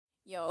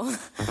Yo,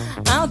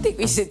 I don't think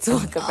we should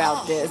talk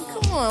about this.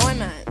 Come on, why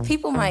not?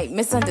 People might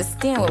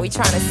misunderstand what we're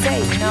trying to say,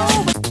 you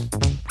know?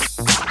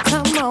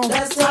 Come on.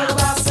 Let's talk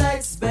about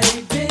sex,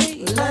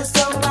 baby. Let's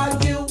talk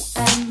about you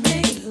and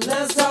me.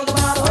 Let's talk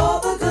about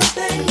all the good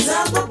things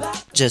and the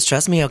bad. Just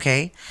trust me,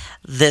 okay?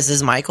 This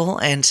is Michael,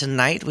 and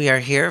tonight we are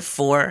here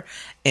for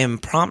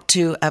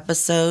Impromptu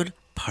Episode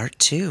Part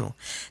 2.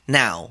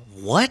 Now,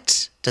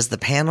 what does the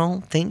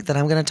panel think that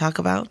I'm going to talk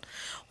about?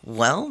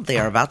 Well, they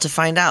are about to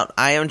find out.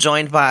 I am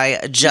joined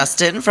by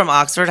Justin from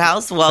Oxford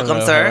House. Welcome,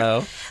 Hello, sir.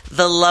 hello.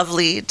 The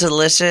lovely,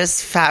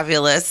 delicious,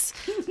 fabulous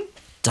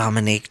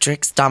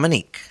Dominatrix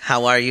Dominique.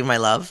 How are you, my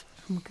love?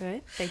 I'm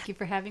good. Thank you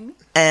for having me.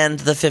 And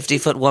the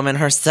 50-foot woman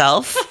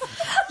herself,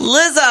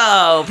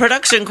 Lizzo,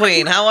 production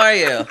queen. How are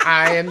you?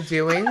 I am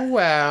doing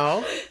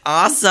well.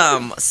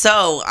 Awesome.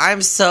 So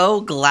I'm so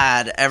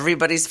glad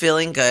everybody's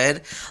feeling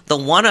good. The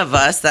one of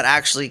us that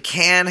actually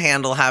can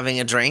handle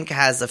having a drink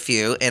has a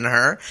few in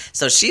her.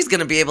 So she's going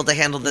to be able to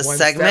handle this One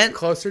segment. step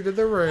closer to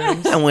the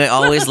rooms. And we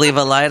always leave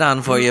a light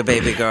on for you,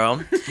 baby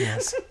girl.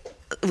 Yes.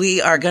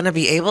 We are going to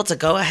be able to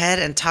go ahead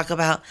and talk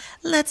about,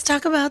 let's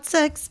talk about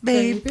sex,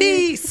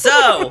 baby.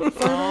 So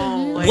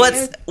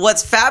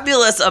what's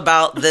fabulous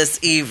about this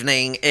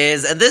evening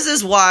is, and this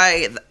is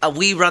why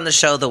we run the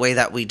show the way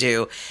that we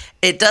do,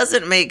 it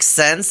doesn't make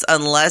sense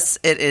unless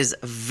it is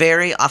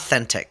very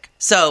authentic.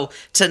 So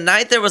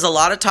tonight there was a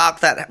lot of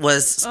talk that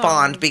was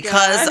spawned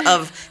because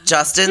of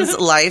Justin's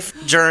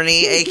life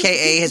journey,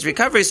 aka his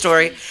recovery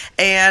story,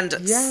 and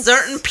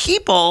certain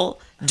people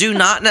do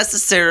not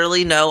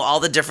necessarily know all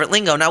the different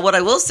lingo. Now, what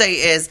I will say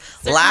is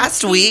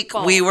last week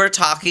we were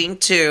talking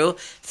to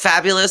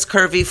fabulous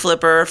curvy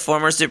flipper,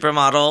 former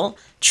supermodel,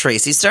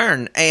 Tracy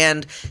Stern.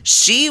 And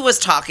she was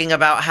talking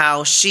about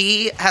how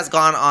she has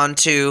gone on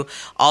to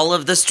all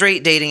of the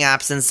straight dating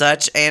apps and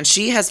such, and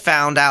she has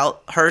found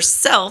out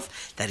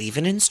herself that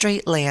even in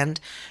straight land,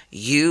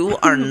 you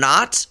are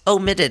not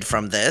omitted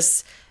from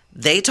this.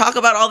 They talk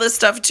about all this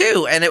stuff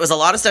too, and it was a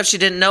lot of stuff she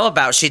didn't know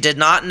about. She did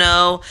not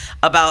know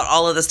about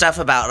all of the stuff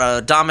about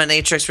a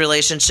dominatrix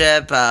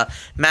relationship,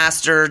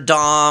 master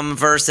dom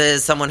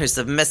versus someone who's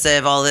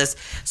submissive, all this.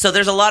 So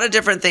there's a lot of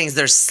different things.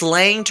 There's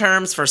slang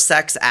terms for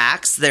sex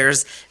acts.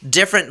 There's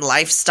different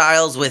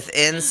lifestyles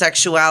within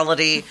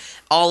sexuality,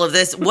 all of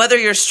this, whether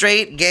you're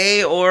straight,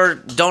 gay, or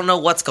don't know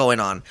what's going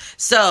on.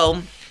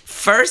 So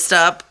first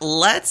up,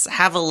 let's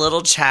have a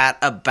little chat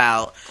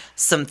about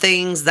some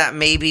things that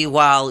maybe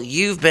while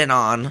you've been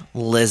on,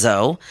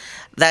 Lizzo,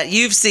 that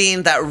you've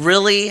seen that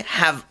really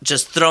have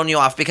just thrown you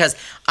off. Because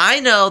I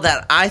know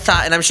that I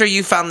thought, and I'm sure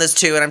you found this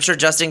too, and I'm sure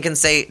Justin can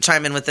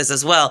chime in with this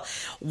as well.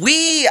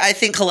 We, I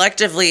think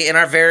collectively in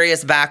our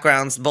various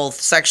backgrounds,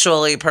 both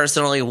sexually,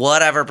 personally,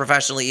 whatever,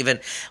 professionally even,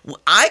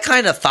 I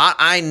kind of thought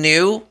I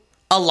knew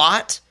a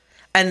lot.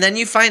 And then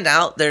you find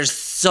out there's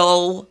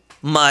so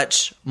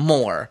much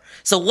more.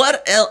 So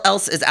what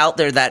else is out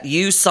there that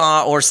you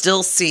saw or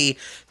still see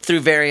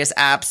through various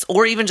apps,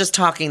 or even just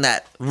talking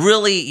that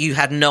really you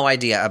had no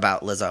idea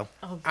about, Lizzo?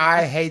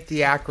 I hate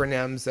the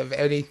acronyms of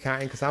any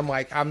kind because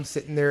I'm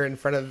sitting there in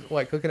front of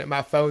looking at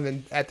my phone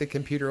and at the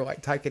computer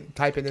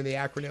typing in the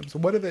acronyms.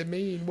 What do they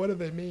mean? What do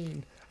they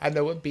mean? I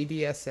know what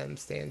BDSM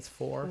stands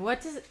for.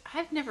 What does it?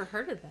 I've never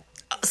heard of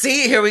that.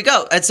 See, here we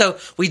go. And so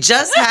we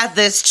just had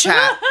this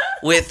chat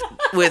with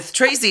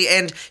Tracy,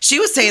 and she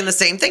was saying the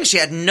same thing. She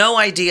had no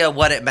idea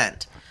what it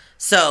meant.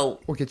 So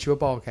We'll get you a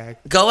ball gag.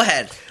 go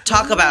ahead.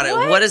 Talk about it.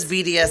 What does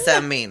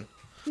BDSM mean?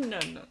 No.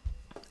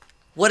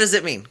 What does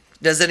it mean?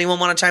 Does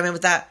anyone want to chime in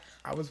with that?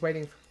 I was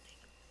waiting.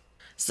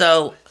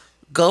 So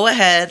go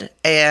ahead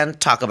and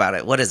talk about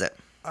it. What is it?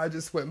 I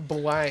just went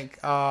blank.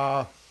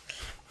 Oh,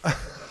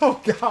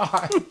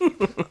 God.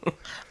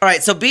 All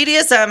right. So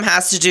BDSM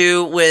has to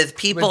do with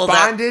people With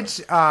bondage.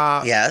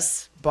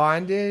 Yes.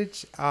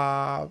 Bondage.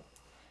 Has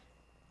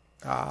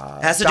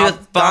to do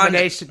with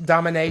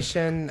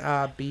domination,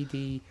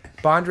 BD,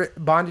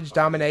 bondage,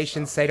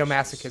 domination,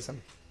 sadomasochism.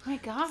 My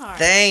God.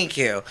 Thank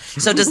you.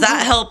 So does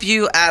that help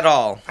you at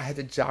all? I had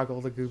to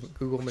joggle the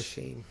Google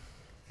machine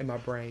in my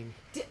brain.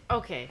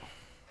 Okay.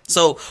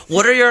 So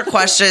what are your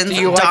questions,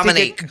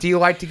 Dominique? Do you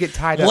like to get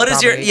tied up? What is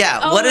Dominique?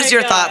 what is my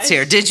your gosh. thoughts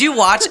here? Did you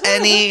watch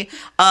any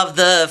of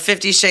the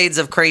 50 Shades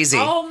of Crazy?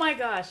 Oh my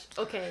gosh.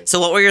 Okay. So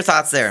what were your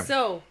thoughts there?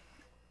 So,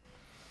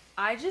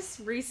 I just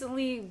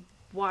recently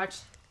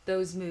watched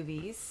those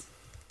movies,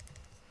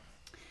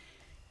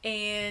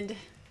 and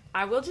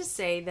I will just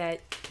say that,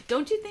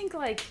 don't you think,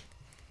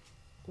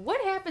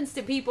 what happens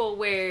to people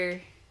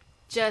where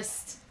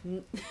just,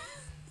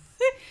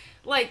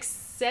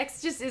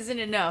 sex just isn't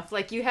enough?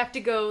 You have to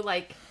go,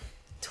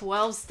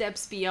 12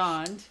 steps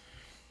beyond.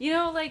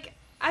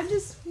 I'm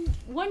just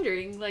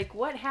wondering,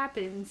 what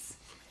happens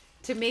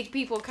to make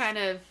people kind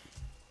of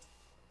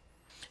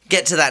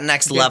Get to that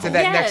next level. To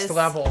that Yes. next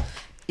level.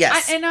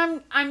 Yes.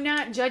 I'm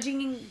not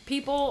judging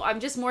people. I'm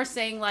just more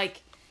saying,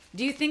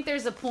 do you think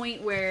there's a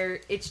point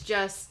where it's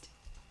just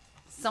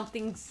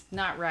something's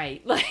not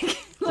right?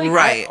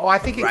 Right. I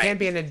think it Right. can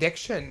be an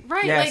addiction.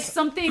 Right, Yes.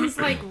 something's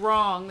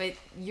wrong, that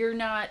you're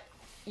not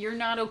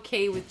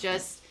okay with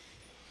just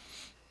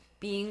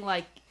being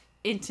like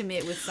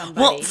intimate with somebody.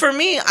 Well, for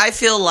me, I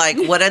feel like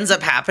what ends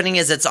up happening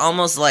is it's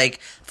almost like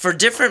for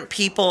different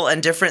people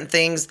and different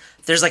things,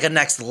 there's like a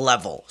next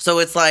level. So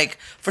it's like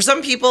for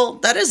some people,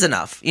 that is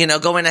enough,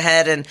 going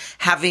ahead and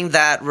having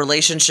that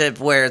relationship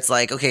where it's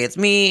like, okay, it's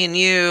me and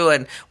you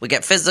and we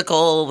get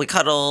physical, we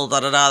cuddle,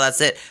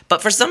 that's it.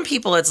 But for some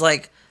people, it's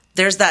like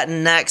there's that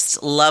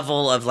next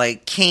level of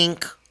like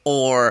kink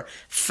or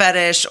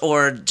fetish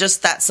or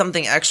just that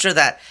something extra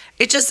that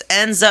it just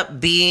ends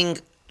up being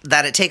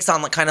that it takes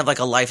on like kind of like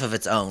a life of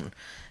its own.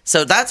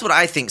 So that's what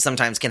I think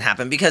sometimes can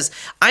happen, because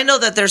I know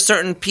that there's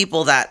certain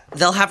people that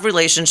they'll have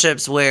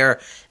relationships where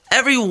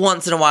every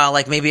once in a while,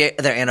 like maybe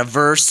their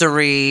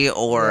anniversary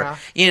or,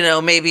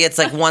 maybe it's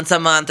like once a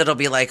month, it'll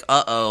be like,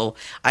 uh-oh,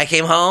 I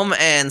came home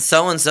and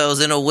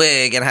so-and-so's in a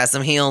wig and has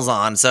some heels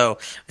on. So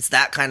it's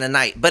that kind of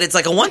night. But it's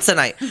like a once a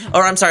night,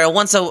 or I'm sorry, a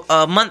once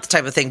a month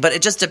type of thing. But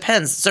it just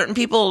depends. Certain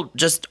people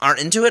just aren't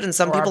into it and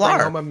some people I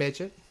bring are. home a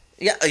midget.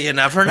 Yeah, you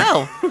never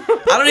know.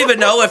 I don't even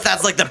know if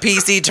that's like the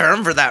PC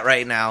term for that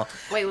right now.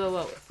 Wait.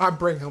 I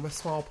bring home a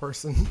small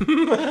person.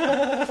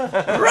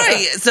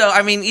 Right. So,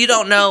 I mean, you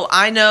don't know.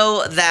 I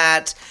know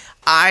that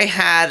I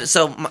had,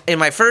 in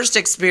my first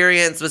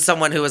experience with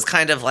someone who was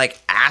kind of like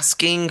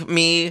asking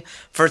me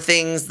for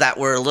things that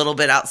were a little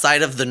bit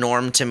outside of the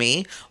norm to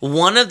me,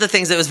 one of the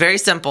things that was very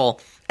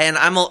simple, and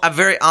I'm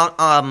very,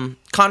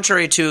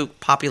 contrary to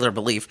popular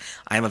belief,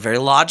 I am a very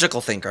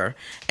logical thinker.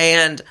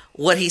 And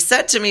what he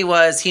said to me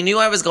was he knew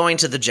I was going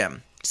to the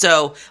gym.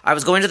 So I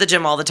was going to the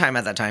gym all the time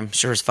at that time.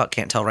 Sure as fuck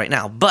can't tell right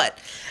now. But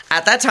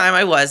at that time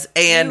I was.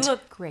 And you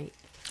look great.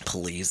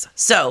 Please.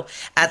 So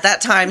at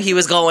that time he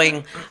was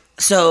going,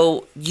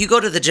 so you go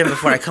to the gym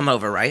before I come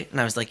over, right?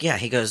 And I was like, yeah.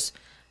 He goes,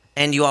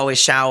 and you always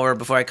shower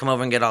before I come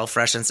over and get all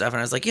fresh and stuff. And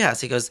I was like,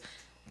 yes. He goes,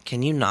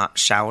 can you not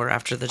shower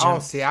after the gym? Oh,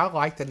 see, I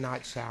like to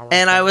not shower.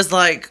 And I was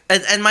like,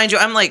 and mind you,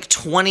 I'm like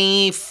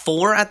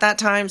 24 at that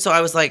time. So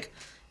I was like,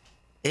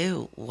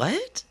 ew,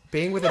 what?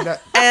 Being with a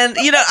and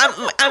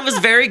I was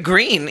very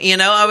green,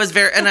 I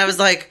was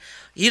like,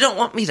 you don't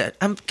want me to,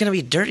 I'm gonna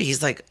be dirty.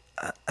 He's like,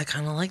 I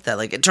kind of like that.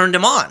 Like, it turned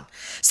him on.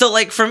 So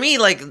like for me,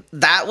 like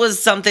that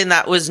was something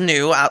that was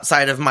new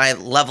outside of my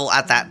level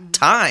at that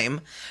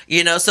time,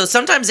 so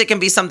sometimes it can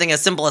be something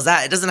as simple as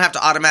that. It doesn't have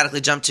to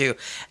automatically jump to,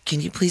 can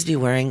you please be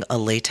wearing a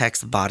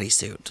latex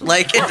bodysuit?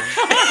 Like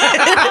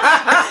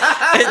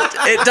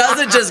it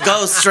doesn't just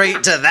go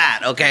straight to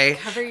that. Okay.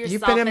 Cover yourself.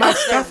 You've been in my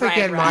stuff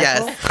again, Michael.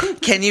 Yes.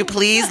 Can you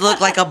please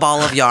look like a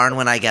ball of yarn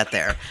when I get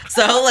there?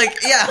 So like,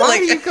 yeah. Why like,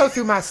 do you go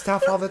through my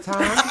stuff all the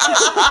time?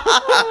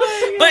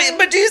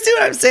 but do you see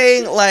what I'm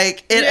saying?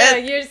 Like,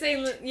 you're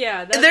saying,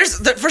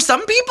 for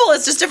some people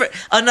it's just different.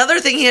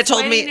 Another thing he had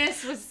told me.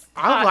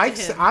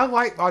 I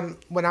like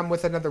when I'm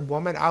with another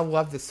woman. I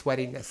love the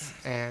sweatiness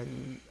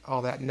and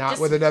all that. Not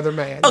with another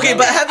man. Okay, no.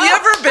 but have you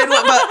ever been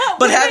with?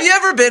 But have you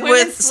ever been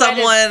with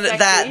someone sexy.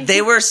 that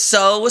they were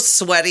so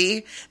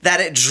sweaty that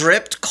it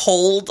dripped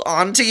cold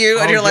onto you,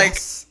 and you're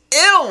yes.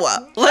 like, ew!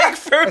 Like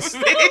for me,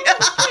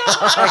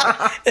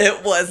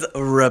 it was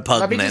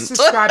repugnant. Let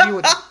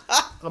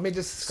me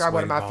just describe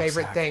one of my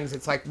favorite things.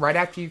 It's like right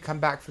after you come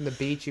back from the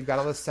beach, you've got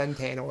all the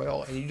suntan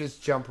oil, and you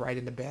just jump right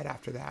into bed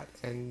after that,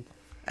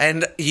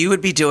 And you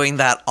would be doing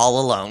that all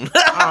alone.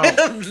 I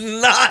am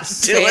not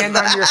doing stand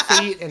that. on your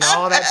feet and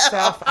all that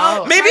stuff.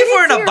 Maybe if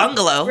we're in a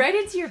bungalow. Right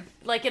into your,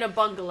 like in a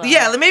bungalow.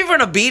 Yeah, maybe if we're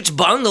in a beach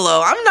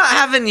bungalow. I'm not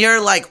having your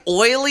like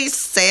oily,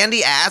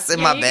 sandy ass in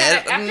my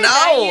bed. After No.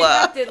 that, you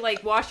have to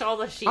like wash all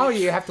the sheets. Oh,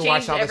 you have to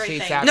wash all the everything.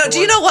 sheets out. No, do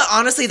you know what?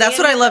 Honestly, that's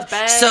what I love.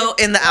 Bed. So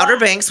in the Outer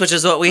Banks, which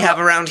is what we have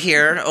around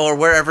here, or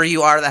wherever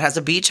you are that has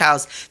a beach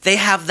house, they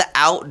have the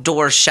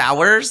outdoor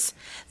showers.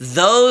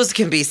 Those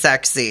can be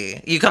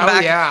sexy. You come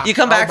back. Yeah. You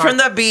come back from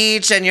the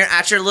beach, and you're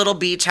at your little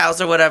beach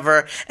house or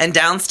whatever. And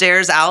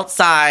downstairs,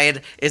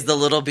 outside, is the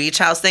little beach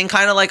house thing,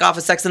 kind of like off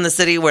of Sex and the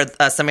City, where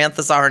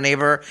Samantha saw her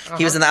neighbor.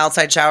 He was in the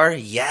outside shower.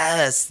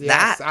 Yes,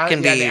 that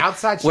can be the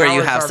outside where you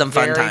showers have are some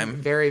fun very, time.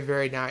 Very,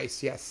 very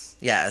nice. Yes.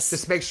 Yes.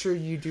 Just make sure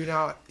you do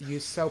not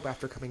use soap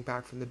after coming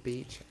back from the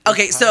beach.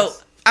 Okay, so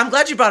I'm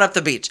glad you brought up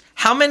the beach.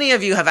 How many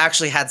of you have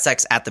actually had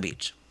sex at the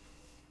beach?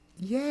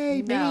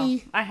 Yay, No,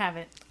 me. I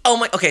haven't. Oh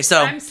my. Okay,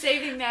 so I'm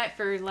saving that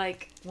for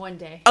like one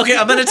day. okay,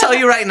 I'm gonna tell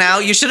you right now.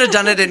 You should have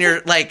done it in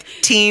your like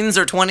teens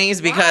or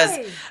 20s because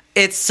Why?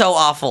 it's so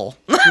awful.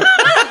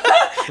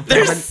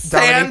 There's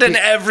sand in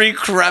every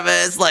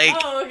crevice. Like,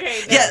 Oh,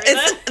 okay. yeah,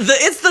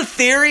 it's the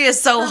theory is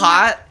so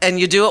hot, and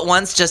you do it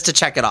once just to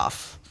check it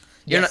off.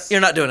 Yes.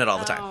 You're not doing it all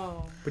the time. Oh.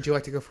 Would you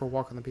like to go for a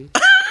walk on the beach?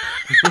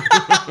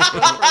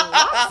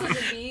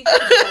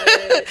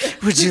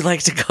 Would you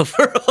like to go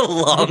for a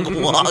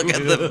long walk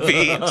at the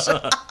beach?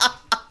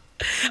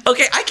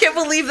 Okay, I can't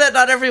believe that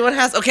not everyone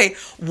has. Okay,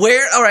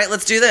 all right,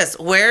 let's do this.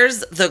 Where's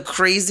the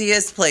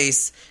craziest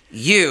place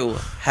you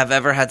have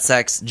ever had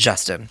sex,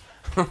 Justin?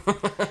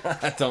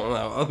 I don't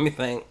know. Let me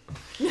think.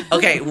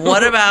 Okay,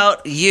 what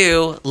about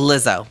you,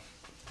 Lizzo?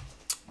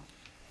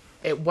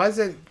 It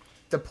wasn't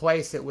the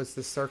place, it was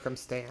the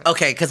circumstance.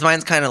 Okay, because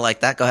mine's kind of like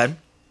that. Go ahead.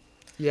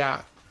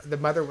 Yeah,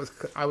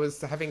 I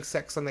was having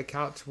sex on the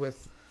couch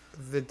with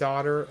the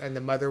daughter and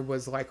the mother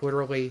was like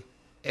literally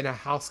in a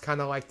house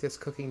kind of like this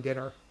cooking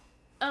dinner.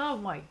 Oh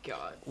my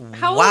god.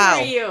 How Wow.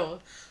 old were you?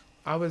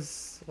 I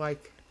was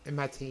like in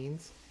my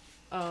teens.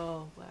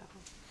 Oh wow.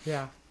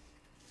 Yeah.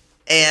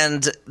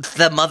 And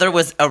the mother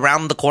was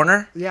around the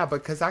corner? Yeah,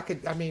 because I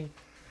mean,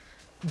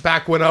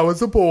 back when I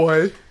was a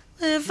boy,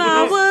 If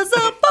I was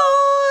a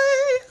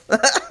boy.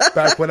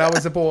 back when I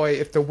was a boy,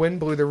 if the wind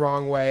blew the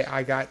wrong way,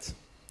 I got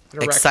an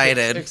erection.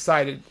 Excited.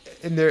 Excited.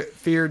 And the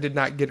fear did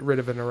not get rid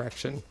of an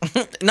erection.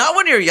 Not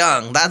when you're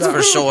young, that's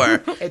for sure.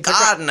 It took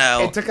God,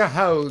 no. It took a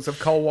hose of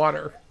cold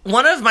water.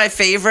 One of my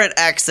favorite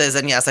exes,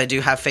 and yes, I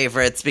do have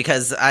favorites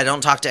because I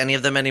don't talk to any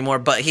of them anymore,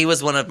 but he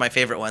was one of my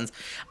favorite ones.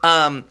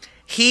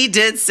 He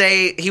did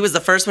say, he was the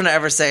first one to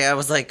ever say, I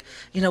was like,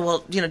 do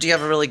you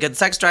have a really good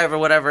sex drive or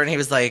whatever? And he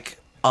was like,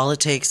 all it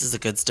takes is a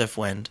good stiff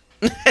wind.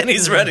 And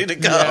he's ready to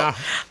go. Yeah.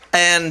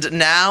 And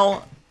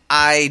now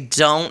I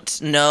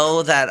don't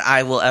know that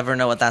I will ever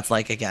know what that's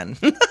like again.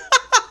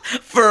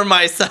 For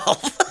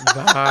myself.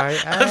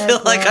 I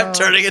feel like I'm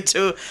turning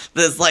into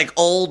this like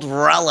old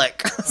relic.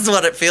 That's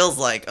what it feels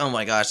like. Oh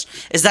my gosh.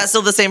 Is that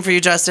still the same for you,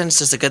 Justin? It's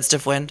just a good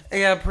stiff wind?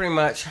 Yeah, pretty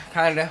much.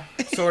 Kinda.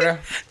 Sorta.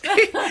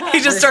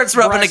 He just starts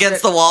rubbing brush against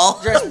it. the wall.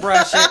 Just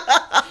brush it.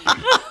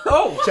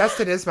 Oh!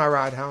 Justin is my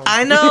ride home.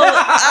 I know.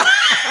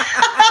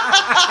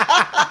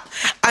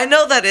 I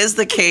know that is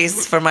the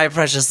case for my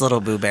precious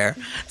little Boo Bear.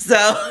 So,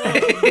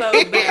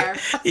 Bo Bear.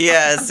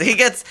 yes, he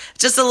gets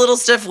just a little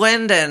stiff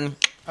wind and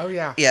Oh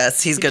yeah.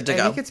 yes, he's good to And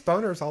go. he gets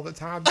boners all the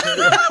time too.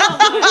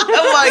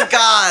 Oh my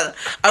God.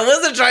 I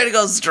wasn't trying to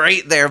go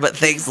straight there, but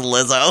thanks,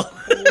 Lizzo.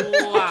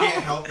 Wow.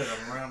 Can't help it.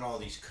 I'm around all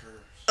these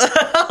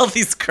curves. All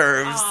these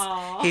curves.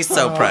 Aw. He's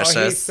so Oh,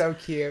 precious. he's so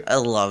cute. I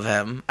love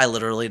him. I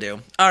literally do.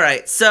 All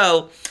right.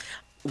 So,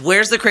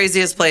 where's the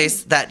craziest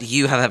place that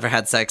you have ever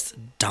had sex,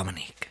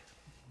 Dominique?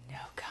 No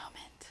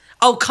comment.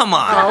 Oh, come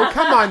on. Oh,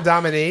 come on,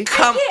 Dominique.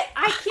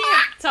 I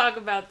can't talk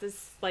about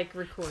this like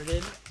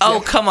recorded.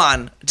 Oh, come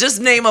on.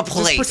 Just name a Just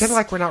place. pretend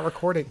like we're not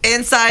recording.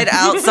 Inside,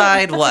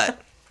 outside, what?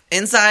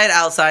 Inside,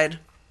 outside,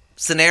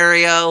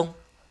 scenario.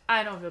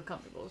 I don't feel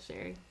comfortable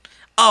sharing.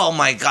 Oh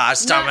my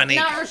gosh, Dominique.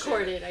 Not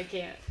recorded. I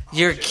can't.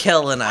 You're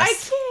killing I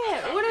us.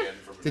 can't. What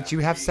if? Did you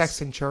have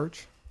sex in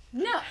church?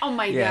 No. Oh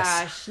my Yes.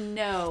 gosh.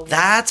 No.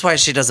 That's why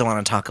she doesn't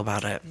want to talk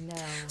about it. No.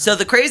 So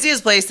the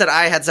craziest place that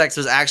I had sex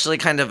was actually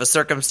kind of a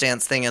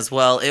circumstance thing as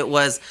well. It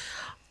was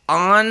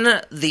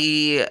on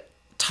the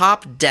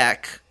top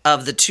deck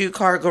of the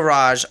 2-car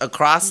garage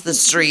across the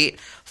street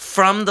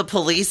from the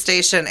police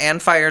station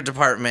and fire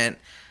department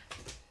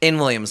in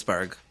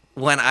Williamsburg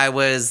when I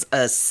was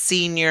a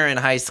senior in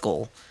high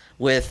school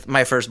with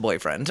my first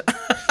boyfriend.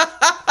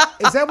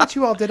 Is that what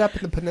you all did up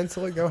in the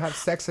peninsula? Go have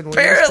sex in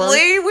Williamsburg?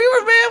 Apparently,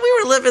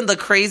 we were living the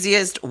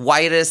craziest,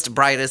 whitest,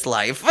 brightest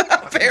life.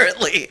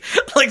 Apparently,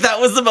 like that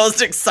was the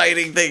most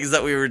exciting things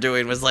that we were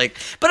doing. Was like,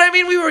 but I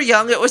mean, we were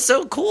young. It was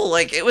so cool.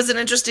 Like, it was an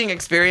interesting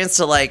experience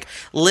to like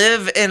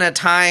live in a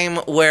time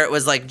where it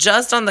was like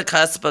just on the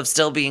cusp of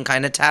still being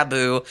kind of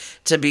taboo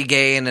to be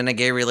gay and in a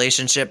gay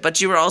relationship,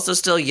 but you were also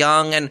still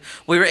young, and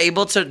we were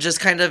able to just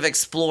kind of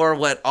explore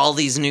what all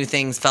these new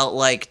things felt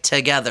like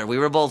together. We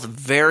were both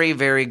very,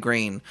 very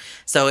green.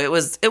 So it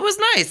was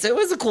nice. It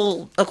was a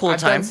cool I've time.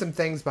 done some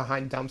things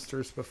behind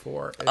dumpsters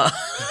before.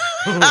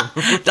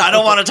 I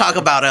don't want to talk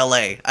about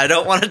LA. I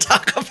don't want to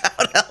talk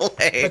about LA.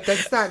 But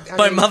that's not. I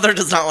My mean, mother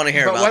does not want to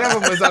hear But about one that.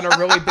 of them was on a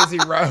really busy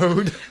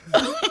road,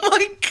 Oh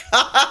my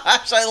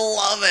gosh, I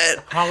love it.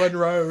 Holland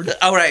Road.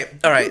 All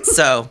right.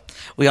 So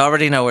we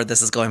already know where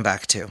this is going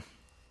back to.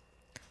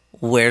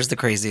 Where's the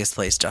craziest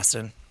place,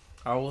 Justin?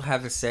 I will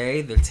have to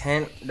say the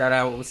tent that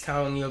I was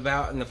telling you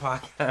about in the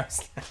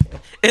podcast.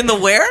 In the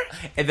where?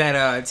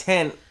 That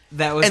tent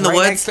that was In the right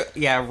woods? Next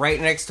to, right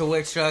next to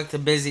Wichita, the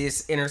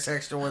busiest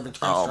intersection where the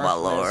train Oh my strike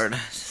was. lord.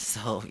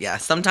 So yeah,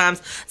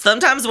 sometimes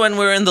when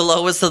we're in the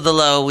lowest of the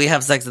low, we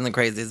have sex in the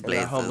craziest The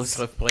places. homeless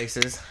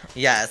places.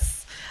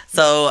 Yes.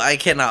 So I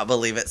cannot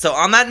believe it. So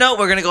on that note,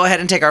 we're gonna go ahead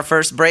and take our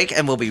first break,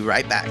 and we'll be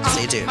right back.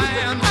 Stay tuned.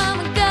 I'm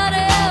a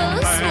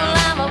goddess, well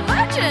I'm a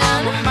virgin.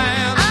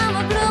 I'm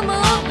a blue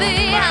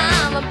movie,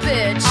 I'm a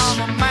bitch.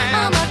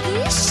 I'm a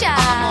geisha,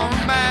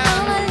 I'm a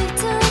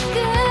little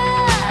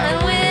girl, and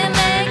we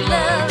make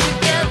love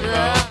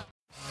together.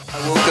 I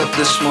woke up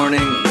this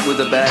morning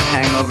with a bad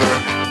hangover,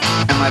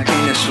 and my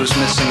penis was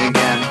missing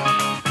again.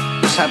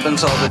 This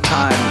happens all the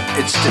time.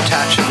 It's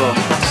detachable.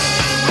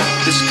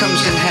 This comes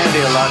in handy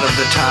a lot of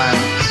the time.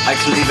 I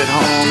can leave it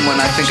home when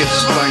I think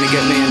it's going to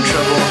get me in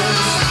trouble,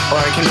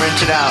 or I can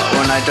rent it out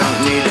when I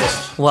don't need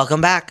it. Welcome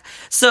back.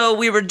 So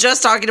we were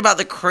just talking about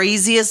the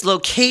craziest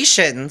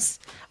locations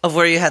of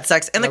where you had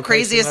sex and the Location,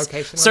 craziest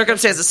location.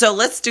 circumstances. So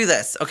let's do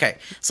this. Okay.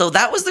 So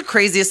that was the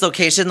craziest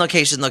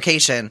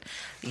location.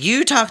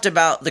 You talked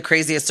about the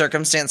craziest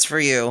circumstance for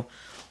you.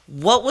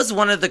 What was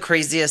one of the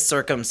craziest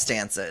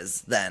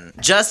circumstances then?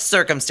 Just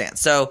circumstance.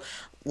 So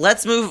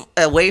let's move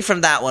away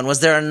from that one. Was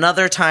there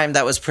another time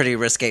that was pretty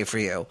risque for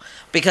you?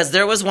 Because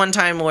there was one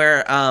time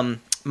where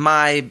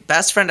my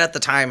best friend at the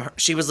time,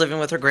 she was living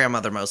with her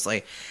grandmother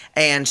mostly,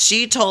 and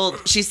she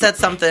said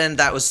something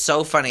that was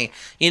so funny.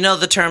 You know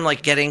the term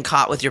like getting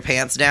caught with your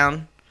pants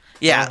down?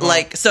 Yeah,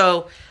 like,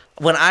 so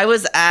when I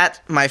was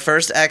at my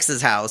first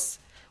ex's house,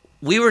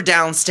 we were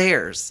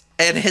downstairs,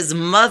 and his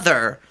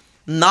mother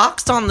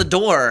knocks on the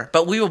door,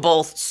 but we were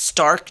both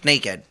stark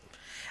naked.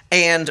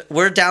 And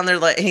we're down there,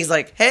 like, and he's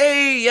like,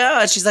 hey,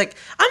 yeah. And she's like,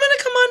 I'm going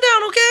to come on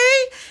down,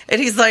 okay?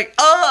 And he's like,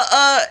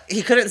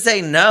 he couldn't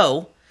say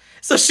no.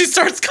 So she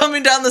starts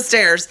coming down the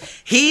stairs.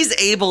 He's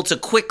able to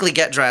quickly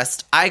get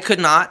dressed. I could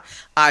not.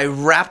 I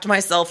wrapped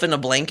myself in a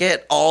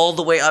blanket all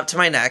the way up to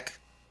my neck.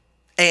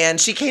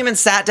 And she came and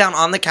sat down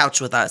on the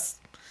couch with us,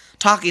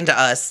 talking to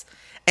us.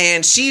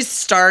 And she's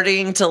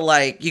starting to,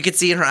 like, you could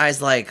see in her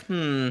eyes, like,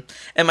 And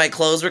my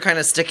clothes were kind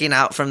of sticking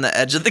out from the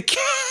edge of the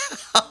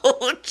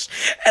couch.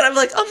 And I'm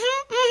like,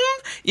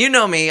 You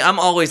know me. I'm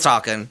always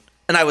talking.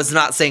 And I was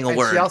not saying a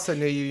word. She also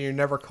knew you're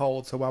never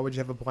cold, so why would you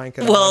have a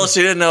blanket Well, on?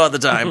 she didn't know at the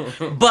time.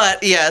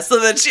 But, yeah, so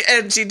then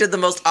she did the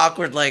most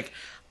awkward, like,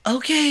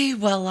 okay,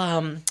 well,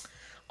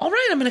 all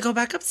right, I'm going to go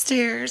back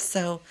upstairs.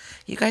 So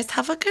you guys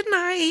have a good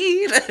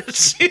night. And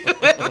she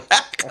went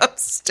back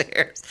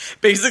upstairs,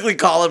 basically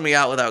calling me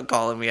out without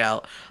calling me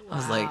out. I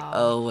was like,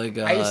 oh my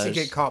gosh. I used to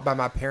get caught by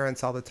my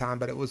parents all the time,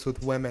 but it was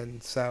with women,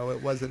 so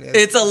it wasn't.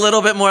 It's a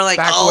little bit more like,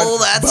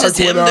 that's just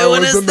him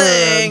doing his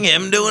thing.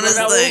 Him doing his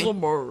thing.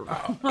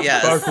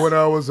 Yes. Back when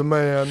I was a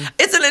man.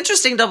 It's an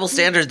interesting double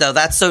standard, though.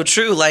 That's so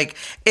true. Like,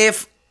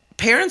 if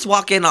parents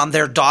walk in on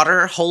their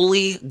daughter,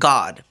 holy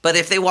God. But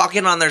if they walk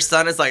in on their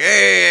son, it's like,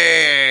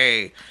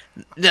 hey,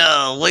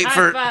 no, wait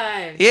for.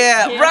 Five.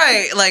 Yeah,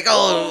 right. Like,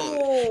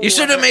 you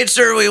should have made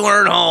sure we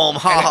weren't home.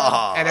 Ha ha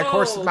ha. And of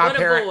course, Oh, my what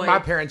a boy.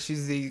 parents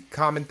use the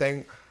common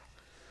thing.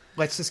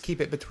 Let's just keep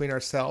it between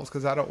ourselves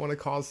because I don't want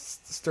to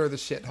stir the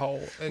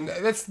shithole. And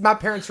that's my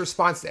parents'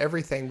 response to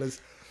everything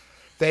was,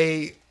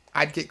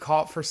 I'd get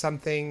caught for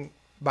something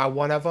by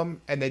one of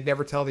them, and they'd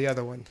never tell the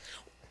other one.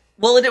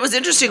 Well, and it was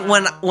interesting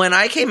when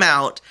I came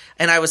out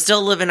and I was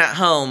still living at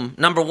home.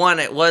 Number one,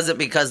 it wasn't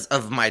because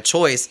of my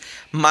choice.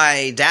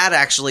 My dad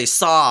actually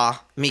saw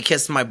me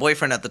kiss my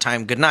boyfriend at the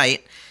time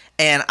goodnight,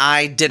 and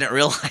I didn't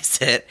realize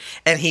it.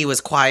 And he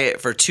was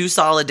quiet for 2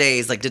 solid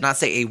days, like did not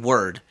say a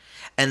word.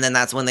 And then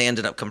that's when they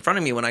ended up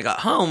confronting me when I got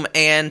home.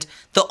 And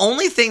the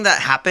only thing that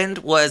happened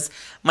was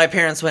my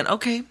parents went,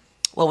 okay,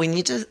 well, we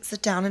need to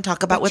sit down and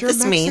talk about what you're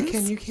this Mexican,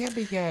 means. You can't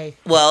be gay.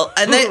 Well,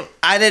 and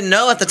I didn't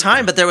know at the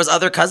time, but there was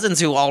other cousins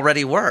who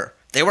already were.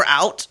 They were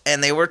out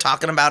and they were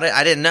talking about it.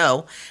 I didn't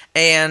know.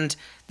 And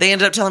they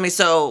ended up telling me,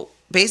 so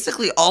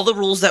basically all the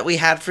rules that we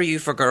had for you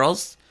for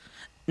girls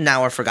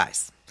now are for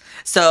guys.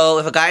 So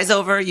if a guy's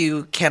over,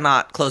 you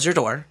cannot close your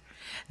door.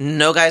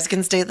 No guys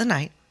can stay the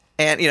night.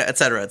 And, et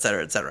cetera, et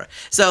cetera, et cetera.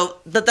 So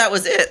that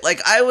was it. Like,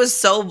 I was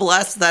so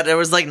blessed that there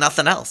was, like,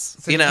 nothing else,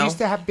 So you used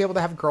to be able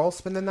to have girls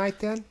spend the night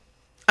then?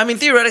 I mean,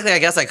 theoretically, I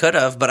guess I could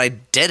have, but I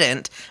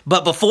didn't.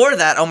 But before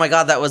that, oh my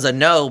God, that was a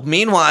no.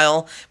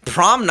 Meanwhile,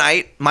 prom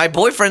night, my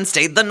boyfriend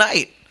stayed the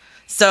night.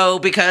 So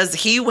because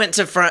he went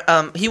to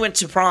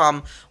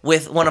prom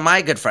with one of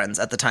my good friends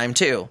at the time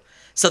too.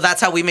 So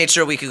that's how we made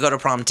sure we could go to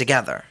prom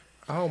together.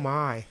 Oh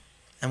my!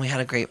 And we had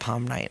a great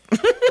prom night.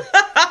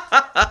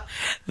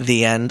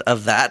 The end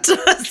of that.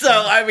 So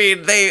I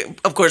mean, they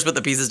of course put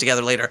the pieces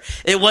together later.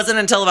 It wasn't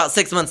until about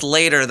 6 months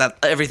later that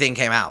everything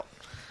came out.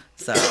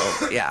 So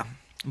yeah.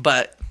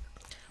 But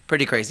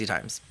pretty crazy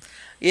times.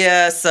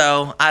 Yeah,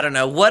 so I don't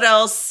know. What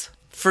else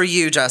for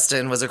you,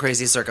 Justin, was a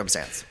crazy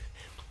circumstance?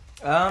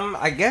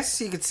 I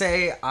guess you could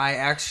say I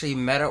actually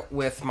met up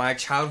with my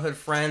childhood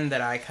friend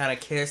that I kind of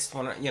kissed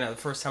when, the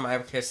first time I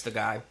ever kissed a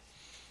guy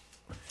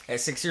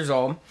at 6 years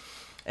old.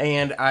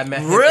 And I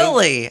met him.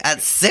 Really?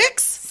 At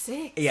 6?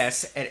 6?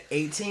 Yes. At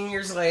 18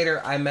 years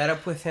later, I met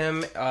up with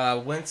him,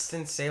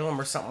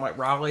 Winston-Salem or something like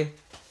Raleigh.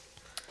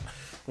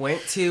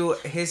 Went to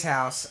his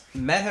house,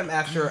 met him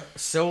after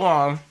so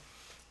long,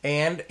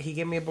 and he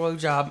gave me a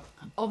blowjob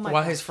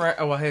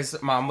while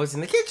his mom was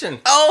in the kitchen.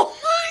 Oh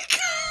my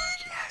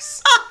God!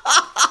 Yes,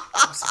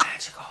 it was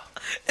magical.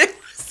 It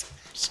was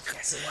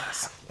Yes, it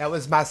was. That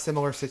was my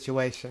similar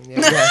situation. Yeah.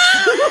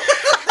 Yes.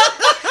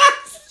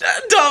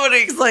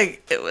 Dominique's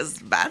like, it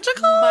was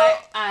magical. My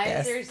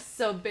eyes are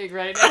so big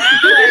right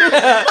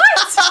now.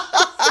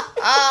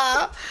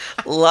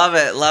 Love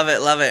it, love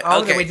it, love it.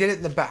 Oh, Okay. we did it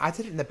in the back. I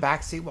did it in the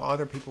back seat while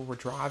other people were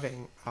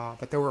driving,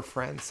 but they were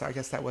friends, so I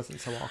guess that wasn't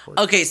so awkward.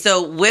 Okay,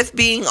 so with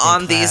being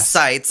on these class.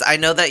 sites, I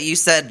know that you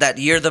said that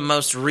you're the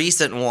most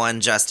recent one,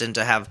 Justin,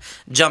 to have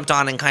jumped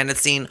on and kind of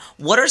seen.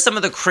 What are some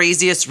of the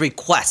craziest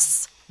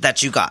requests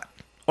that you got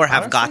or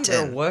have Honestly,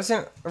 gotten? There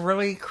wasn't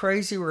really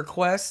crazy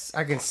requests.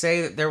 I can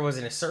say that there was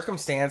a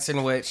circumstance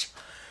in which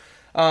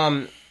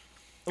there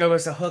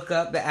was a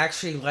hookup that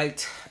actually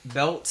liked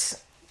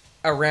belts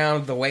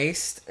around the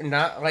waist,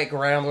 not like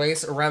around the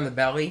waist, around the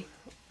belly,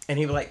 and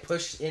he would like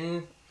push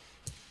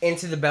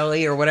into the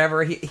belly or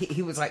whatever.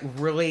 He was like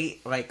really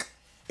like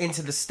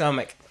into the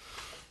stomach,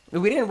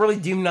 We didn't really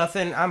do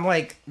nothing. I'm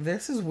like,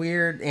 this is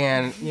weird,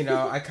 and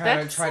I kind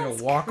of That try to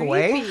sounds walk creepy.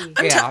 away.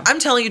 I'm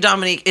telling you,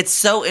 Dominique, it's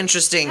so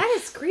interesting. That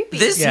is creepy.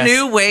 This Yes.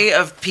 new way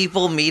of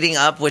people meeting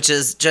up, which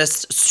is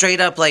just straight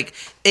up like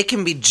it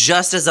can be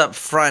just as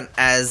upfront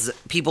as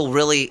people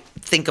really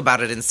think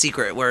about it in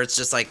secret, where it's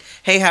just like,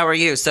 hey, how are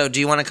you? So do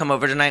you want to come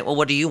over tonight? Well,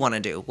 what do you want to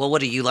do? Well,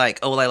 what do you like?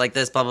 Oh, well, I like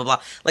this, blah, blah, blah.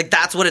 Like,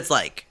 that's what it's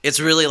like. It's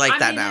really like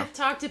that now. I've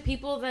talked to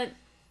people that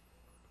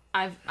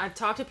I've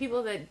talked to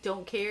people that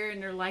don't care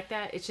and they're like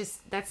that. It's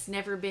just that's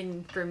never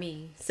been for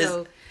me.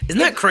 So Isn't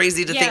that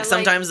crazy to think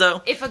sometimes,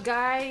 though? If a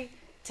guy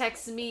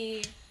texts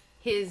me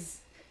his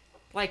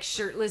like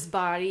shirtless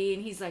body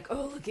and he's like,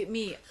 "Oh, look at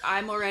me,"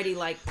 I'm already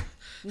like,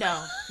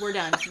 "No, we're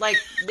done." Like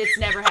it's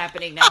never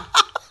happening now.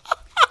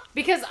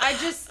 Because I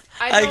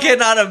don't-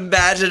 cannot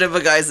imagine if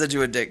a guy sent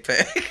you a dick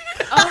pic.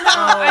 Oh no!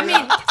 I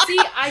mean, see,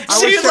 I I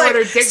wish She's I like- had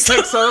her dick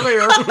pics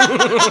earlier.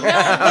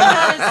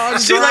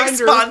 because She like Grindr.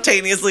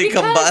 spontaneously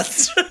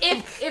combusts.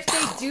 if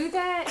they do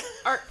that,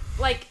 or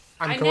like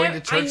I'm I going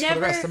nev- to church I for never,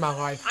 the rest of my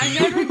life. I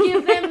never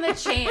give them the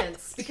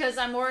chance because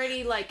I'm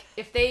already like,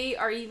 if they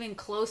are even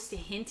close to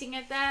hinting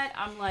at that,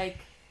 I'm like,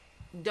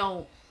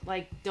 don't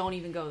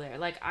even go there.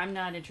 Like I'm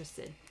not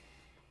interested.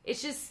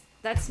 It's just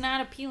that's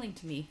not appealing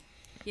to me.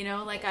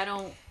 Like I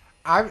don't.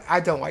 I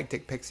don't like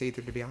dick pics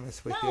either, to be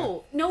honest with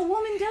you. No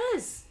woman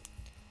does.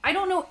 I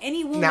don't know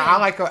any woman. Now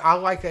I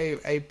like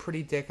a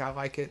pretty dick. I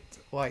like it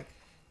like.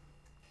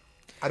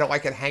 I don't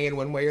like it hanging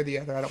one way or the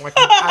other. I don't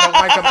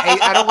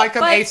like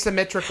them But-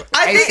 asymmetrical.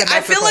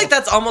 I feel like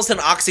that's almost an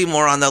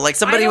oxymoron, though. Like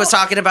somebody was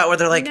talking about where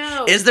they're like,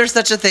 No. is there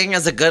such a thing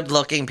as a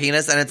good-looking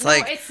penis? And it's No,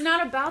 like, it's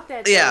not about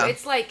that. Though. Yeah.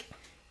 It's like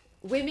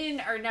women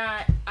are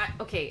not.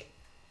 Okay,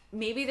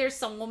 maybe there's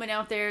some woman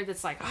out there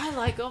that's like, I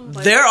like them.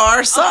 But there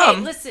are some.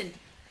 Okay, listen.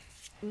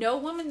 No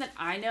woman that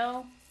I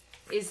know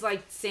is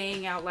like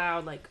saying out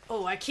loud, like,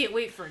 "Oh, I can't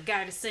wait for a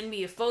guy to send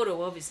me a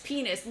photo of his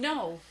penis."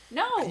 No.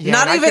 Yeah, Not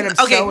and I even get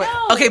 'em okay. so-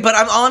 No. Okay, but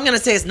all I'm gonna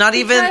say is not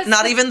Because-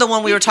 even the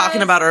one we were talking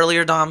because- about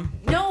earlier, Dom.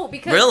 No,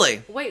 because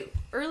Really? Wait,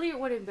 earlier.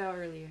 What about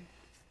earlier?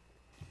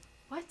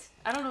 What?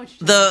 I don't know what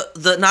you're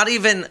talking The not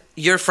even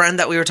your friend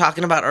that we were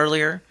talking about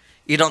earlier.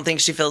 You don't think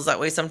she feels that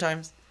way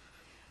sometimes?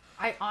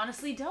 I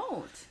honestly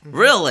don't.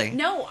 Really?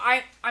 No,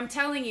 I'm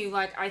telling you,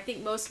 like, I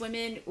think most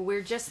women,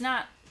 we're just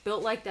not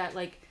built like that.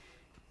 Like,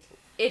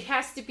 it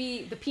has to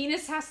be, the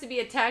penis has to be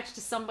attached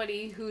to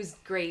somebody who's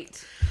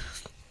great.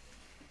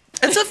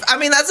 I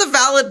mean, that's a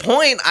valid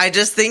point. I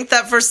just think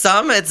that for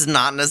some, it's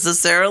not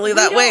necessarily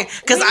that way.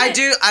 Because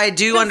I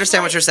do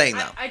understand what you're saying,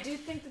 though. I do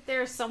think that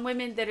there are some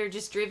women that are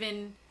just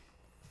driven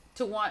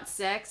to want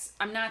sex.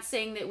 I'm not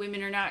saying that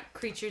women are not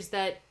creatures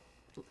that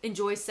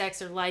enjoy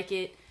sex or like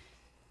it.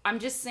 I'm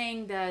just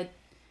saying that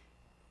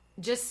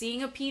just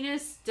seeing a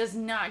penis does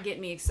not get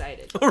me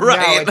excited.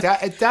 Right. No,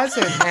 it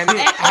doesn't.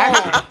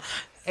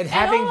 And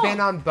having been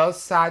on both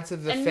sides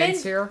of the And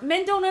fence here,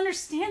 men don't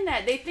understand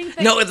that. They think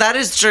that No, that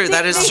is true.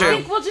 That is they true.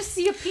 think we'll just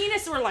see a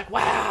penis and we're like,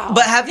 wow.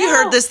 But have you No.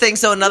 heard this thing?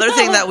 So another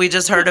thing No. that we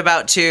just heard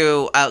about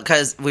too,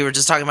 because we were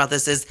just talking about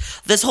this, is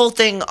this whole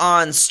thing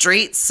on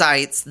straight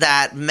sites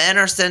that men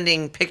are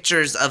sending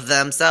pictures of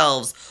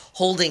themselves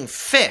holding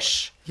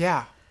fish.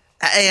 yeah.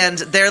 And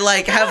they're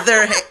like,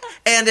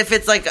 and if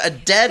it's like a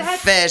dead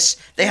That's-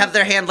 fish, they have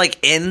their hand like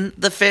in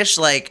the fish,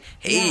 like,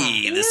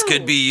 hey, this Ew.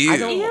 could be you.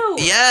 Ew.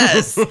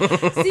 Yes. See, that's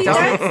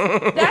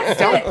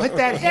Don't the- put that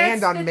that's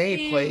hand on the me,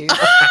 thing. please.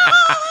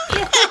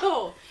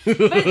 Ew.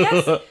 But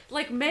that's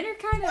like men are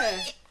kind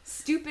of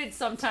stupid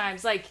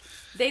sometimes. Like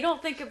they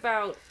don't think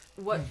about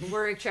what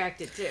we're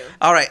attracted to.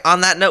 All right. On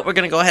that note, we're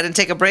going to go ahead and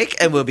take a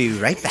break, and we'll be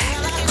right back.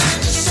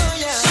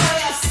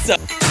 So-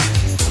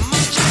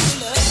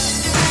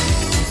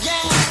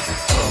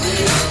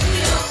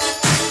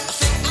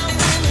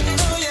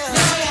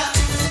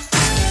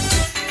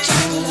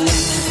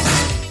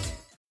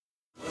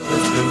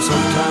 It's been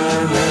some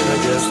time, and I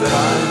guess that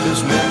I'm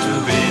just meant to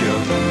be a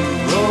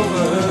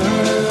rover.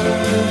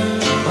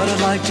 But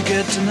I'd like to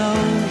get to know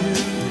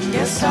you.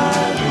 Yes, I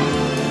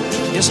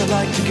would. Yes, I'd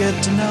like to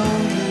get to know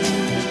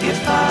you.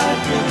 If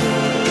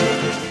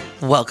I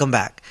could. Welcome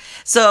back.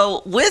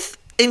 So,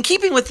 in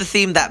keeping with the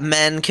theme that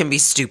men can be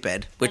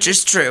stupid, which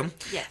is true.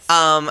 Yes.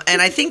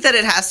 And I think that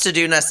it has to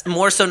do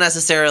more so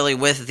necessarily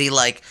with the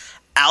like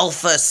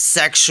alpha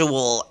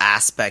sexual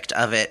aspect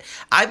of it.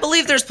 I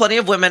believe there's plenty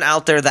of women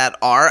out there that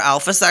are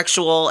alpha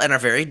sexual and are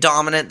very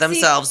dominant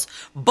themselves,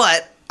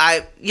 but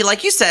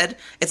like you said,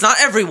 it's not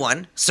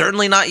everyone.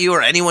 Certainly not you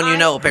or anyone you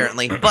know,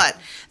 apparently. But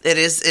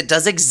it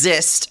does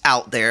exist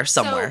out there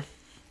somewhere. So,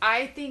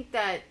 I think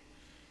that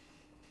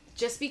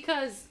just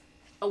because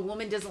a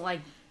woman doesn't like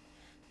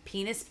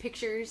penis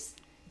pictures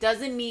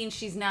doesn't mean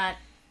she's not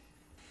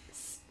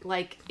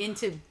like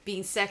into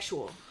being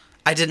sexual.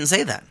 I didn't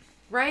say that.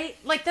 Right?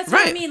 Like that's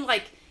what I Right. mean.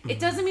 Like it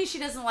doesn't mean she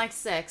doesn't like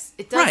sex.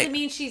 It doesn't Right.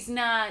 mean she's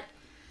not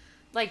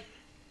like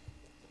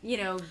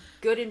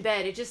good in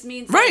bed. It just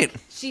means Right.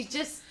 she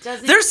just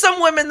doesn't. There's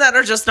some women that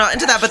are just not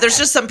into that, but there's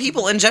just some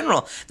people in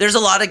general. There's a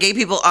lot of gay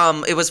people.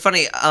 It was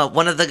funny.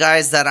 One of the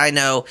guys that I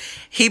know,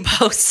 he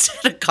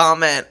posted a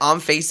comment on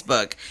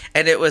Facebook,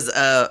 and it was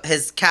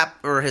his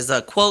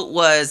quote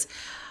was,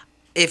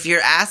 "If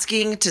you're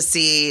asking to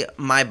see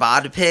my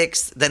bod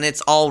pics, then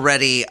it's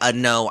already a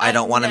no. I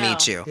don't want to no.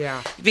 meet you."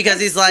 Yeah. Because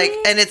he's like,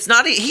 and it's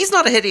not. He's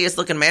not a hideous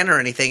looking man or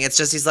anything. It's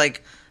just he's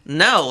like,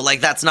 no,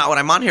 like that's not what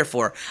I'm on here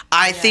for.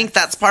 I think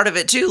that's part of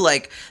it too.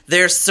 Like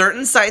there's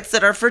certain sites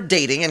that are for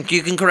dating, and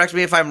you can correct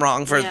me if I'm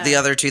wrong for the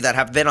other two that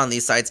have been on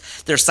these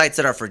sites. There's sites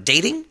that are for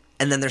dating,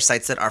 and then there's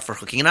sites that are for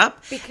hooking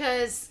up.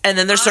 And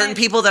then there's certain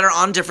people that are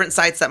on different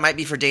sites that might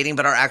be for dating,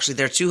 but are actually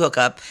there to hook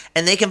up,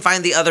 and they can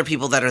find the other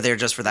people that are there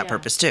just for that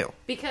purpose too.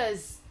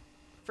 Because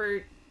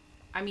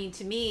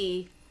to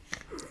me,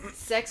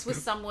 sex with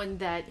someone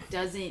that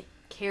doesn't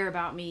care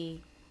about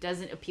me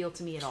doesn't appeal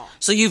to me at all.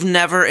 So you've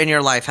never in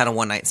your life had a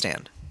one night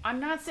stand? I'm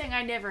not saying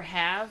I never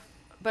have,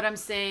 but I'm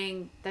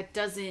saying that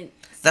doesn't.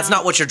 That's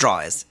not what your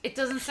draw is. It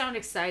doesn't sound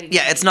exciting.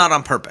 Yeah, it's not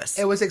on purpose.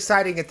 It was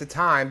exciting at the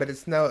time, but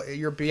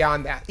you're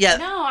beyond that. Yeah.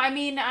 No,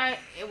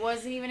 it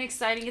wasn't even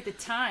exciting at the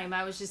time.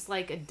 I was just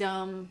like a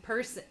dumb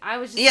person. I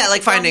was just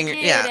like a finding. dumb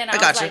kid, Yeah, and I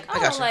got you. was I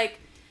got you.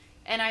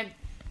 And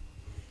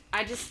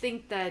I just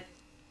think that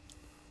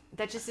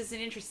just isn't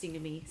interesting to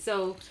me.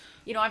 So,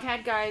 I've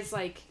had guys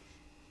like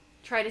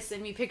try to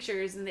send me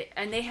pictures, and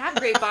they have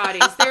great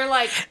bodies. They're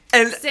like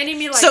sending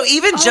me like, so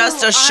even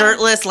just a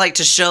shirtless, like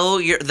to show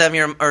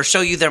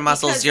show you their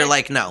muscles, you're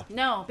like no,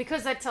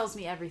 because that tells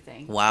me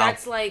everything. Wow,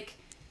 that's like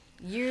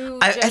you.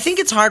 I think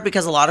it's hard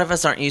because a lot of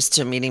us aren't used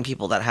to meeting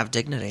people that have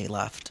dignity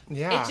left.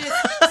 Yeah.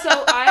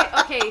 So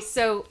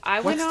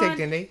I went What's on.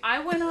 dignity? I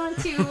went on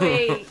to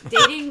a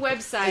dating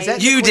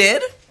website. You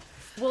did?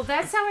 Well,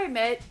 that's how I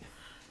met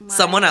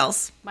someone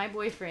else, my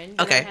boyfriend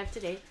that I have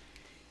today.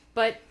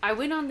 But I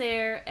went on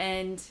there,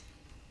 and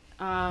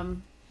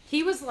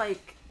he was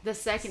like the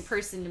second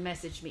person to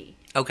message me.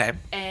 Okay.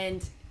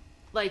 And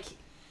like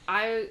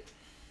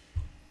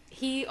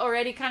he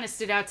already kind of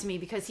stood out to me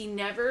because he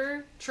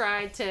never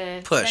tried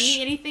to send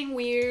me anything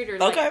weird or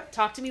like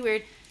talk to me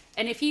weird.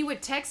 And if he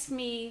would text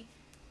me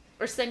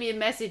or send me a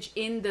message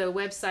in the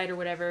website or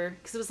whatever,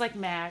 because it was like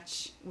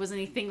Match, it wasn't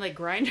anything like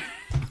Grindr.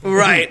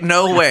 Right?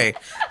 No way.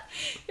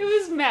 It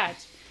was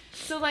Match.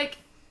 So like,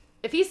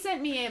 if he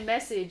sent me a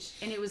message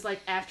and it was like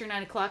after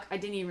 9 o'clock, I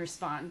didn't even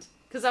respond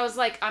because I was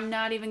like, I'm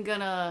not even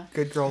gonna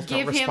Good girls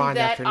give don't him respond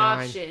that after 9.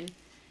 option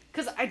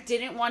because I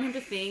didn't want him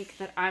to think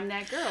that I'm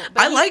that girl.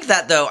 I like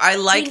that though. I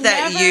like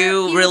that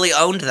you really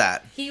owned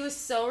that. He was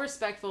so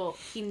respectful.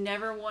 He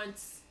never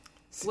once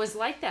was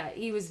like that.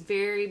 He was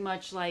very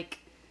much like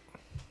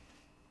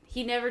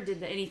he never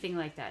did anything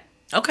like that.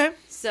 Okay.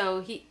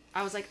 So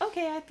I was like,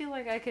 okay, I feel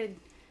like I could.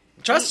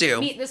 Trust you.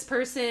 Meet this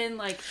person,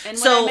 like, and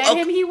when I met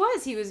him, he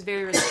was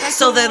very respectful.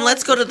 So then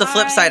let's go to the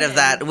flip side of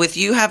that. With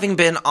you having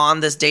been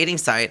on this dating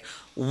site,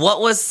 what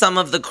was some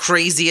of the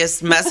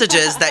craziest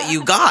messages that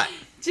you got?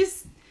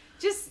 Just,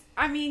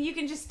 I mean, you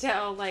can just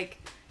tell, like,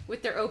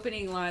 with their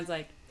opening lines,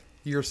 like,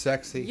 you're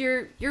sexy.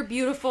 You're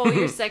beautiful.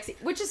 You're sexy,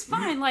 which is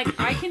fine. Like,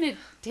 I can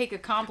take a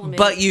compliment.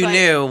 But you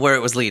knew where it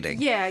was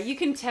leading. Yeah, you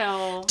can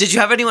tell. Did you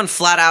have anyone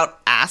flat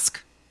out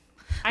ask?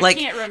 I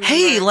can't remember.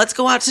 Hey, let's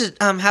go out to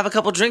have a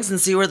couple drinks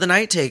and see where the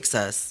night takes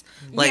us.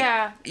 Like,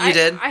 yeah, you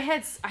did. I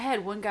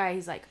had one guy.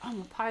 He's like, I'm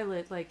a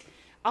pilot. Like,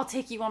 I'll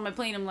take you on my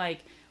plane. I'm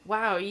like,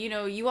 wow,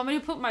 you want me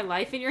to put my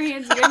life in your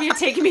hands? You're gonna be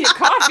taking me to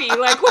coffee?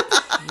 Like, what?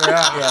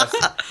 Yes.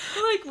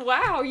 Like,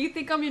 wow, you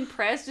think I'm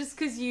impressed just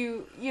because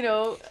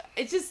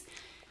it's just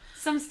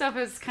some stuff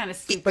is kind of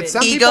stupid. But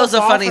some ego's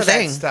a funny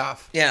thing.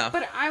 Stuff. Yeah.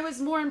 But I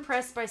was more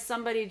impressed by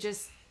somebody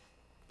just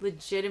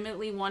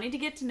legitimately wanting to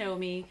get to know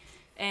me.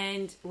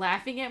 And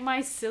laughing at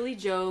my silly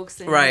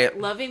jokes and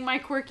loving my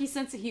quirky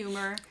sense of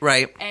humor.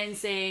 Right. And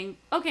saying,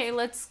 okay,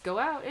 let's go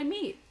out and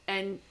meet.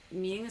 And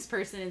meeting this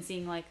person and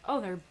seeing like, oh,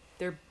 they're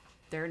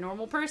a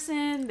normal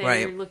person.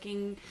 They're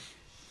looking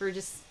for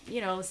just,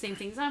 the same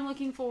things I'm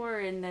looking for.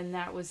 And then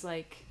that was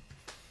like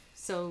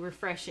so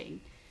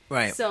refreshing.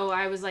 Right. So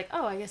I was like,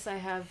 oh, I guess I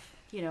have,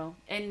 but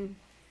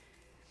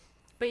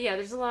yeah,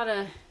 there's a lot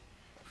of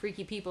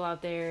freaky people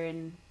out there.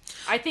 And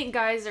I think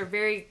guys are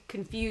very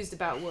confused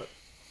about what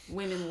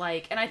women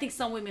like, and I think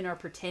some women are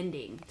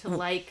pretending to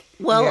like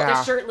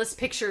the shirtless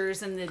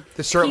pictures and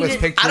the shirtless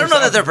pictures. I don't know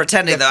that they're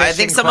pretending though. I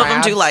think some of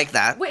them do like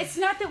that. Well, it's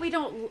not that we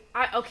don't.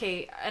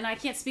 And I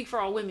can't speak for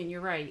all women.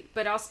 You're right,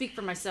 but I'll speak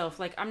for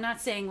myself. Like, I'm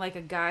not saying like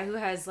a guy who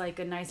has like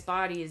a nice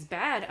body is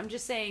bad. I'm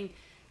just saying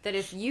that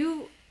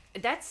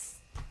that's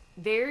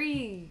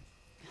very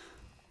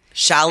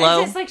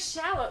shallow. It's like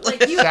shallow.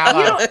 Like you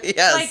don't.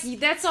 Yes. Like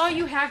that's all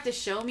you have to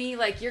show me.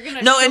 Like you're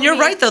gonna. No, and you're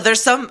right though.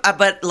 There's some,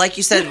 but like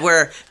you said,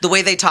 where the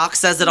way they talk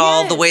says it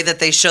all. The way that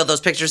they show those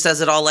pictures says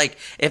it all. Like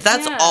if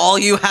that's all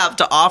you have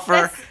to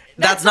offer,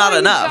 that's not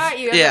enough.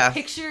 You have a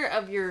picture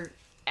of your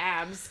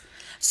abs.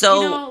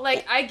 So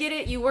like I get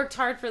it. You worked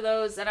hard for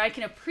those, and I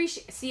can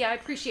appreciate. See, I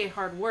appreciate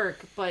hard work,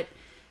 but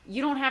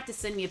you don't have to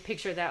send me a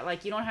picture of that.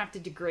 Like, you don't have to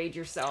degrade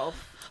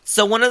yourself.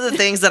 So one of the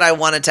things that I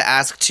wanted to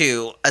ask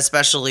too,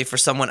 especially for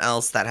someone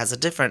else that has a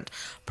different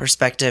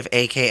perspective,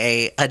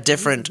 aka a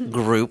different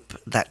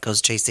group that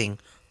goes chasing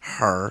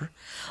her,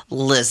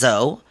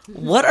 Lizzo,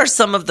 what are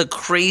some of the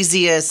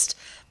craziest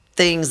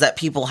things that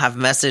people have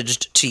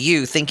messaged to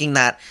you thinking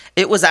that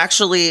it was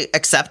actually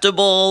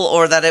acceptable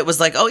or that it was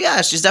like, oh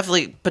yeah, she's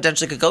definitely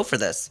potentially could go for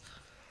this?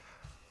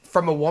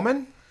 From a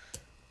woman?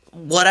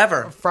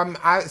 Whatever.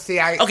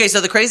 Okay,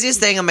 so the craziest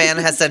thing a man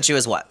has sent you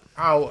is what?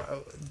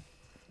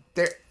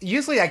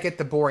 Usually I get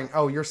the boring,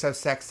 oh, you're so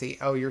sexy,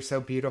 oh, you're so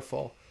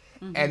beautiful.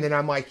 Mm-hmm. And then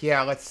I'm like,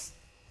 yeah,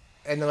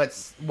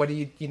 what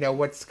do you know,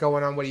 what's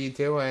going on, what are you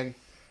doing?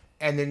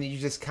 And then you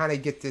just kind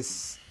of get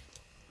this,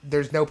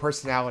 there's no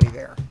personality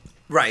there.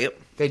 Right.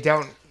 They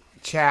don't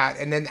chat.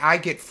 And then I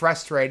get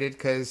frustrated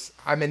because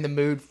I'm in the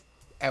mood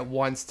at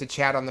once to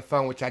chat on the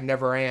phone, which I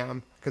never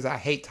am because I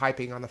hate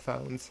typing on the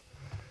phones.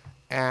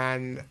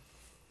 And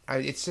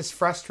it's just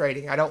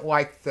frustrating. I don't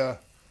like the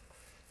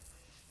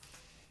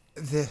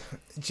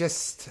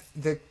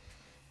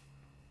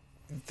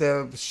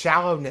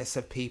shallowness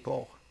of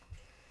people.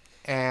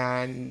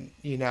 And,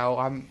 you know,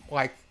 I'm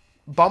like,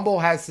 Bumble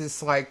has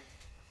this like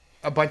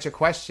a bunch of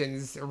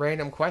questions,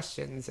 random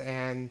questions,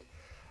 and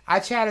I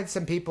chatted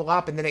some people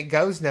up and then it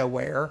goes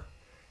nowhere.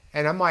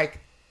 And I'm like,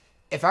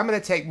 if I'm going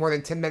to take more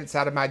than 10 minutes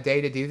out of my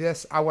day to do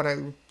this, I want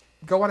to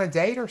go on a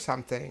date or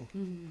something.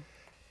 Mm-hmm.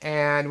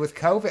 And with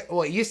COVID,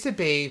 well, it used to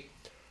be,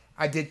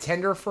 I did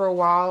Tinder for a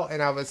while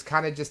and I was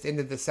kind of just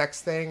into the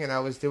sex thing, and I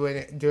was doing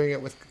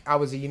it with, I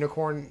was a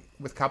unicorn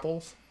with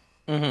couples.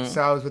 Mm-hmm.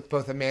 So I was with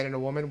both a man and a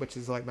woman, which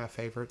is like my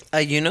favorite.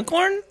 A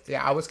unicorn?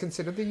 Yeah, I was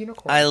considered the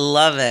unicorn. I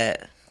love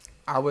it.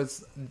 I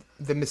was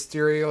the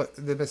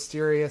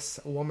mysterious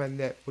woman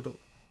that would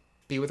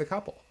be with a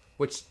couple,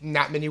 which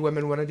not many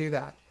women want to do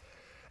that.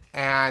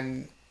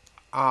 And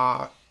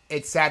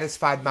it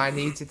satisfied my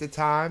needs at the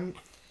time.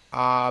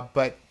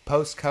 But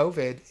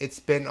post-COVID, it's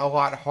been a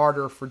lot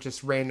harder for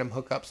just random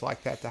hookups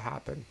like that to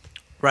happen.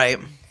 Right.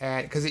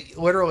 And because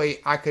literally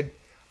I could,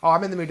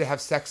 I'm in the mood to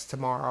have sex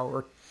tomorrow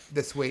or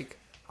this week.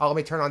 Let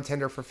me turn on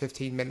Tinder for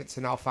 15 minutes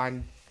and I'll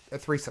find a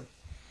threesome.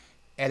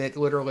 And it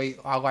literally,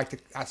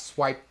 I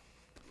swiped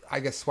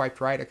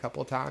right a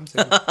couple of times.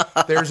 And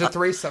there's a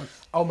threesome.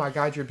 Oh my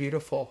God, you're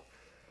beautiful.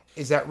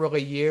 Is that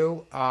really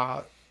you?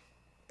 And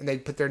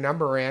they'd put their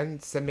number in,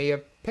 send me a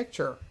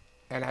picture.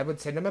 And I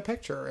would send them a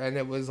picture. And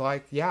it was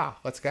like, yeah,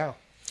 let's go.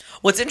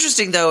 What's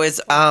interesting, though,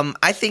 is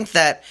I think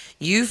that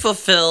you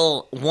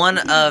fulfill one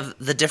of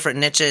the different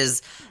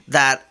niches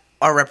that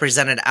are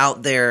represented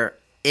out there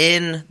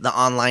in the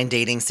online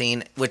dating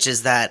scene, which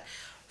is that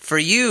for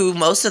you,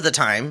 most of the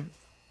time,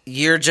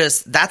 you're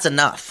just, that's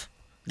enough.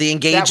 The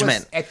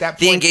engagement,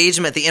 the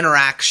engagement, the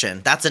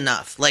interaction, that's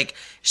enough. Like,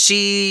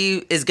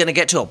 she is going to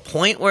get to a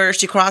point where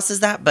she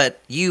crosses that,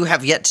 but you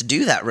have yet to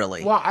do that,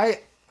 really. Well,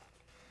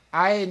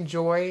 I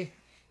enjoy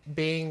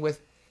being with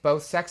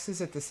both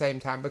sexes at the same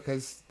time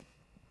because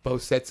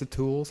both sets of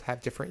tools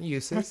have different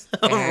uses.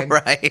 And,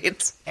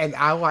 right. And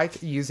I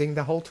like using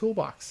the whole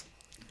toolbox.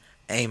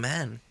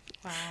 Amen.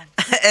 Wow.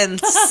 And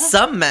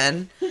some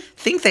men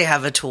think they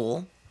have a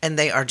tool and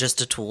they are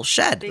just a tool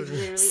shed.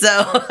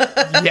 So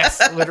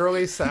yes,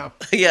 literally so.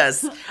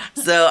 Yes.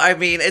 So I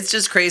mean, it's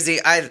just crazy.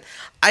 I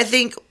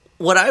think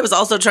what I was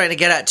also trying to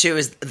get at too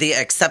is the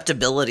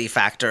acceptability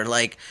factor.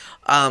 Like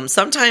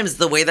sometimes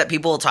the way that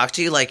people will talk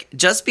to you, like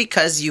just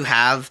because you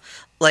have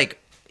like,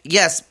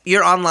 yes,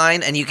 you're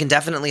online and you can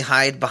definitely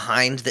hide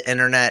behind the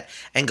internet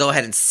and go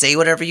ahead and say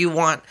whatever you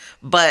want.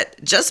 But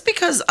just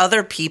because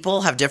other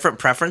people have different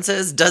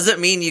preferences doesn't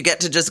mean you get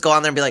to just go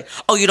on there and be like,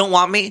 oh, you don't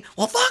want me?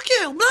 Well, fuck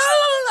you. Blah, blah,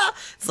 blah.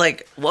 It's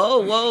like, whoa,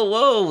 whoa,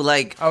 whoa.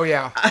 Like, oh,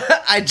 yeah.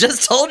 I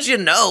just told you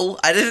no.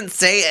 I didn't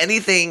say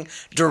anything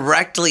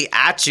directly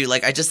at you.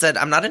 Like, I just said,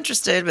 I'm not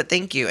interested, but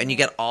thank you. And you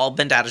get all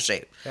bent out of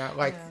shape. Yeah,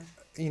 like,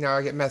 you know,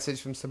 I get a message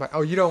from somebody,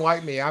 oh, you don't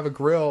like me. I have a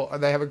grill.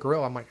 They have a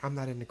grill. I'm like, I'm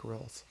not into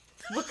grills.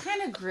 What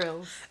kind of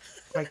grills?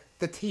 Like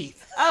the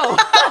teeth. Oh.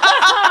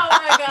 Oh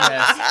my gosh.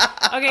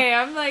 Yes. Okay,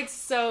 I'm like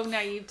so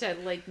naive to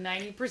like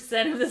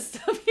 90% of the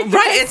stuff you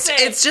right,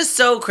 it's just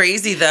so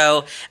crazy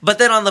though. But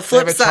then on the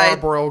flip side,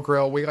 charbroil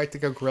grill. We like to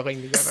go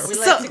grilling together. We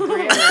like to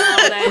grill all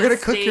that. We're gonna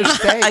cook your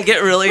steak. I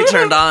get really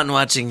turned on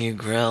watching you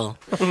grill.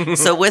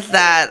 So with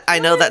that, I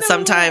know that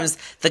sometimes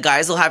the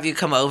guys will have you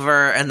come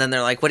over and then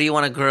they're like, "What do you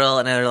want to grill?"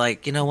 And they're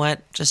like, "You know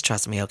what? Just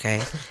trust me,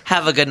 okay?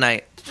 Have a good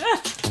night."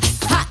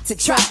 Hot to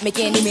trap, make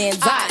any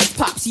man's eyes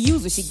pop. She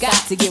used what she got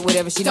to get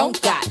whatever she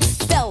don't got.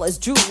 Fellas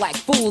drew like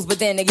fools, but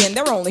then again,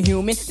 they're only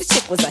human. This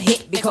chick was a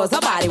hit because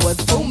her body was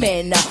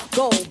booming.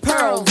 Gold,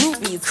 pearl,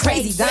 rubies,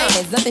 crazy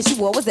diamonds. Nothing she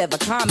wore was ever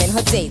common.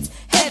 Her dates,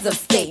 heads of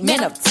state,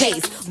 men of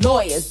taste,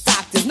 lawyers,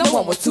 doctors. No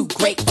one was too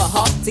great for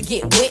her to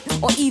get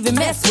with or even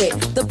mess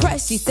with. The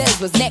press, she says,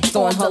 was next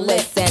on her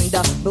list. And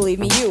believe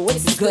me,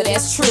 it's as good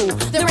as true.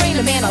 There ain't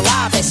a man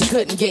alive that she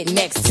couldn't get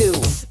next to.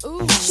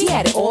 She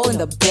had it all in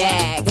the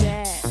bag.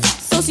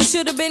 So she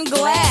should have been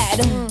glad.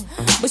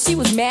 But she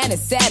was mad and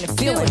sad and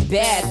feeling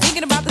bad,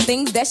 thinking about the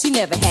things that she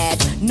never had.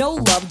 No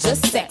love,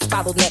 just sex,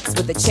 followed next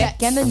with a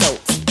check and the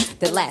note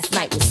that last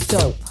night was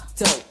dope.